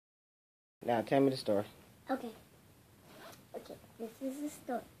Now tell me the story. Okay. Okay, this is the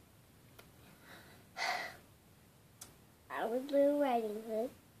story. I was Little Riding Hood.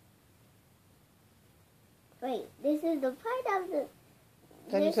 Wait, this is the part of the...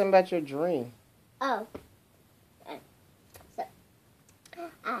 Tell me something about your dream. Oh. So,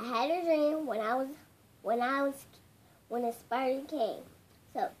 I had a dream when the spider came.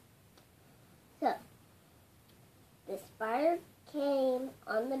 So, the spider came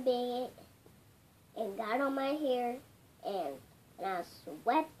on the bed and got on my hair, and I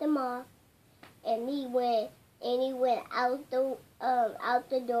swept them off, and he went out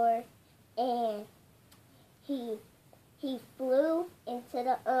the door, and he flew into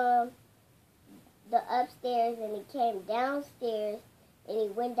the upstairs, and he came downstairs, and he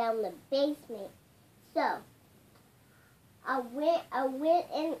went down the basement. So I went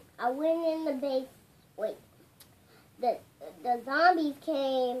in the base. Wait, the zombies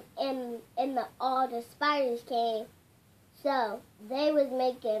came, and all the spiders came. So they was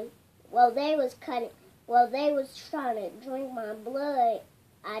trying to drink my blood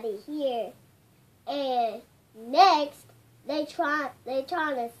out of here, and next they trying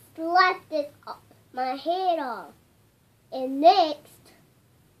to slap my head off, and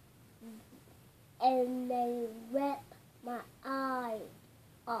they rip my eye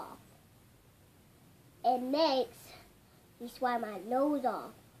off, and next he swiped my nose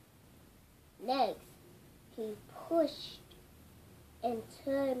off. Next he pushed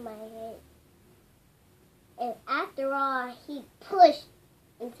into my head, and after all he pushed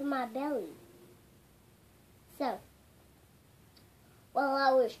into my belly. So, well,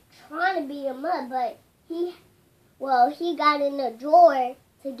 I was trying to beat him up, but he got in the drawer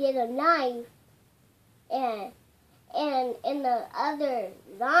to get a knife, and the other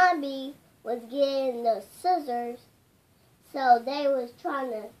zombie was getting the scissors, so they was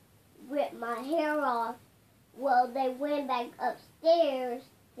trying to rip my hair off. Well, they went back upstairs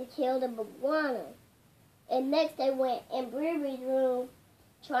to kill the iguana, and next they went in Brewery's room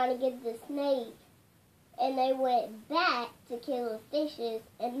trying to get the snake. And they went back to kill the fishes,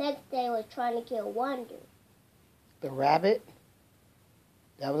 and next they was trying to kill Wonder. The rabbit?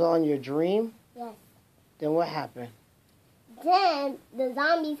 That was on your dream? Yes. Then what happened? Then the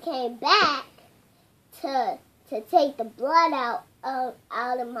zombies came back to take the blood out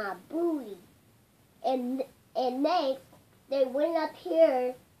of my booty. And next they went up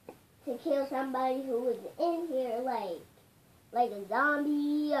here to kill somebody who was in here, like a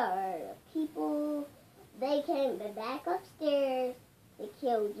zombie or people. They came back upstairs to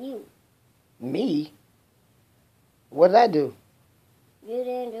kill you. Me? What did I do? You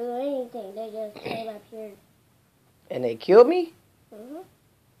didn't do anything. They just came up here. And they killed me? Mm-hmm.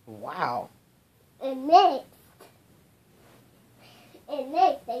 Wow. And next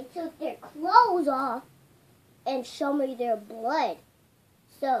they took their clothes off and showed me their blood.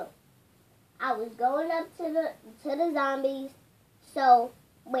 So I was going up to the zombies. So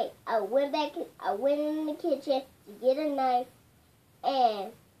wait, I went in the kitchen to get a knife,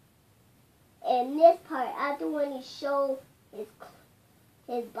 and this part, after when he showed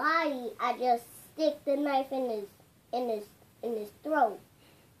his body, I just stick the knife in his throat.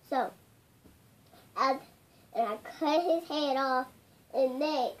 So I cut his head off, and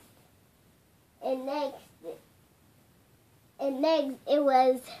next it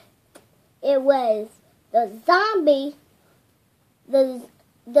was the zombie. The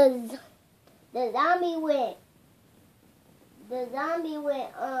zombie went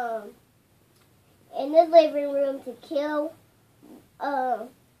in the living room to kill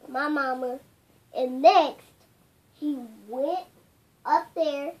my mama, and next he went up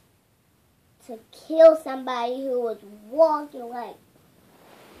there to kill somebody who was walking like.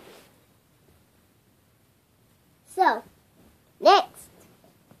 So next,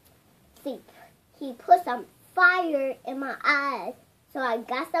 see, he put some fire in my eyes. So I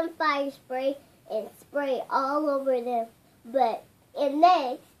got some fire spray and sprayed all over them. And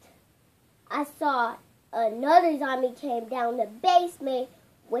next, I saw another zombie came down the basement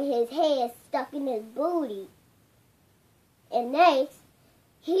with his head stuck in his booty. And next,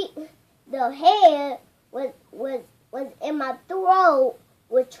 the head was in my throat,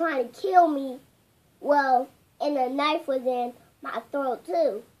 was trying to kill me. Well, and the knife was in my throat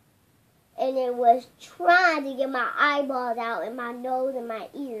too. And it was trying to get my eyeballs out and my nose and my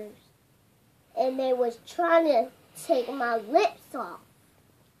ears. And they was trying to take my lips off.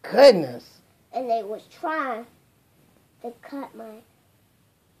 Goodness. And they was trying to cut my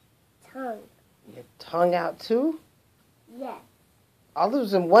tongue. Your tongue out too? Yes. All this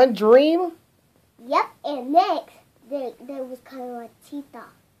was in one dream? Yep. And next, they was kind of like teeth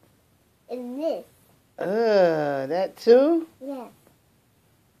off. and this. That too? Yes.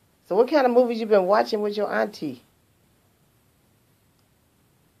 So what kind of movies you been watching with your auntie?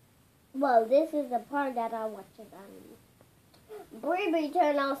 Well, this is the part that I watch it on. Bree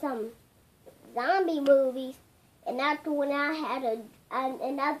turned on some zombie movies, and after when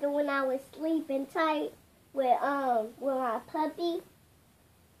after when I was sleeping tight with my puppy,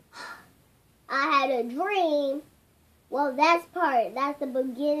 I had a dream. Well, that's the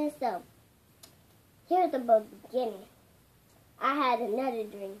beginning stuff. Here's the beginning. I had another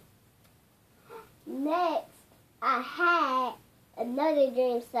dream. Next, I had another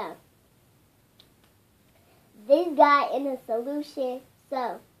dream stuff. This guy in a solution.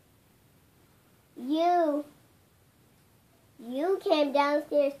 So you came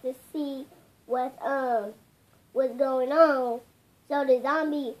downstairs to see what's going on. So the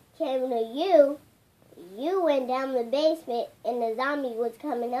zombie came to you. You went down the basement, and the zombie was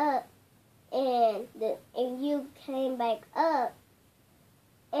coming up, and you came back up,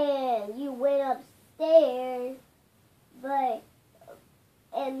 and you went upstairs,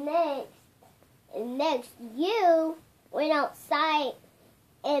 and next you went outside,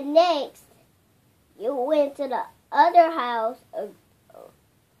 and next you went to the other house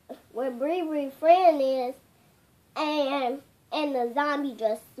where Bree friend is, and the zombie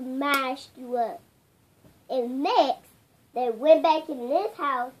just smashed you up. And next, they went back in this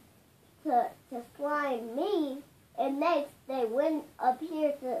house to slime me. And next, they went up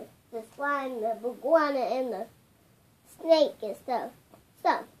here to slime the iguana and the snake and stuff.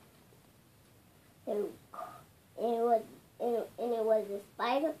 So, it was a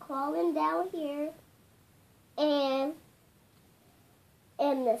spider crawling down here, and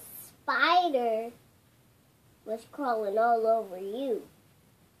the spider was crawling all over you.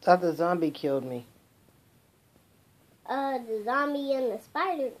 Thought the zombie killed me. The zombie and the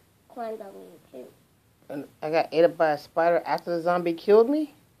spider climbed on me too. And I got ate by a spider after the zombie killed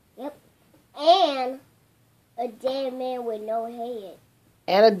me? Yep. And a dead man with no head.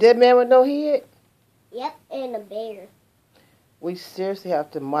 And a dead man with no head? Yep, and a bear. We seriously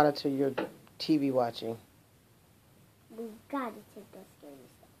have to monitor your TV watching. We gotta take that scary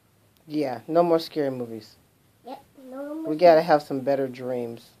stuff. Yeah, no more scary movies. Yep, no more. We gotta have some better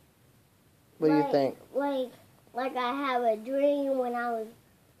dreams. What do you think? Like I have a dream when I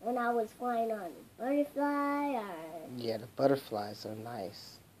was flying on a butterfly, Yeah, the butterflies are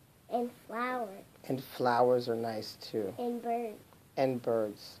nice. And flowers. And flowers are nice too. And birds. And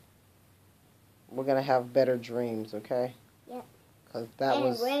birds. We're gonna have better dreams, okay? Yep. Cause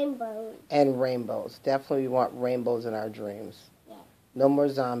and rainbows. And rainbows. Definitely we want rainbows in our dreams. Yeah. No more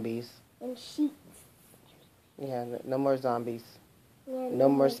zombies. And sheets. Yeah, no more zombies. Yeah, no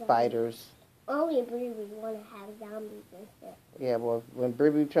more spiders. Only Bree would want to have zombies and stuff. Yeah, well, when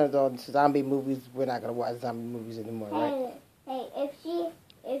Bree turns on zombie movies, we're not gonna watch zombie movies anymore, right? Hey,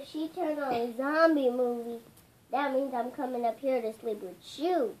 if she turns on a zombie movie, that means I'm coming up here to sleep with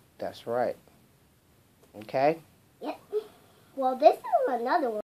you. That's right. Okay? Yep. Well, this is another one.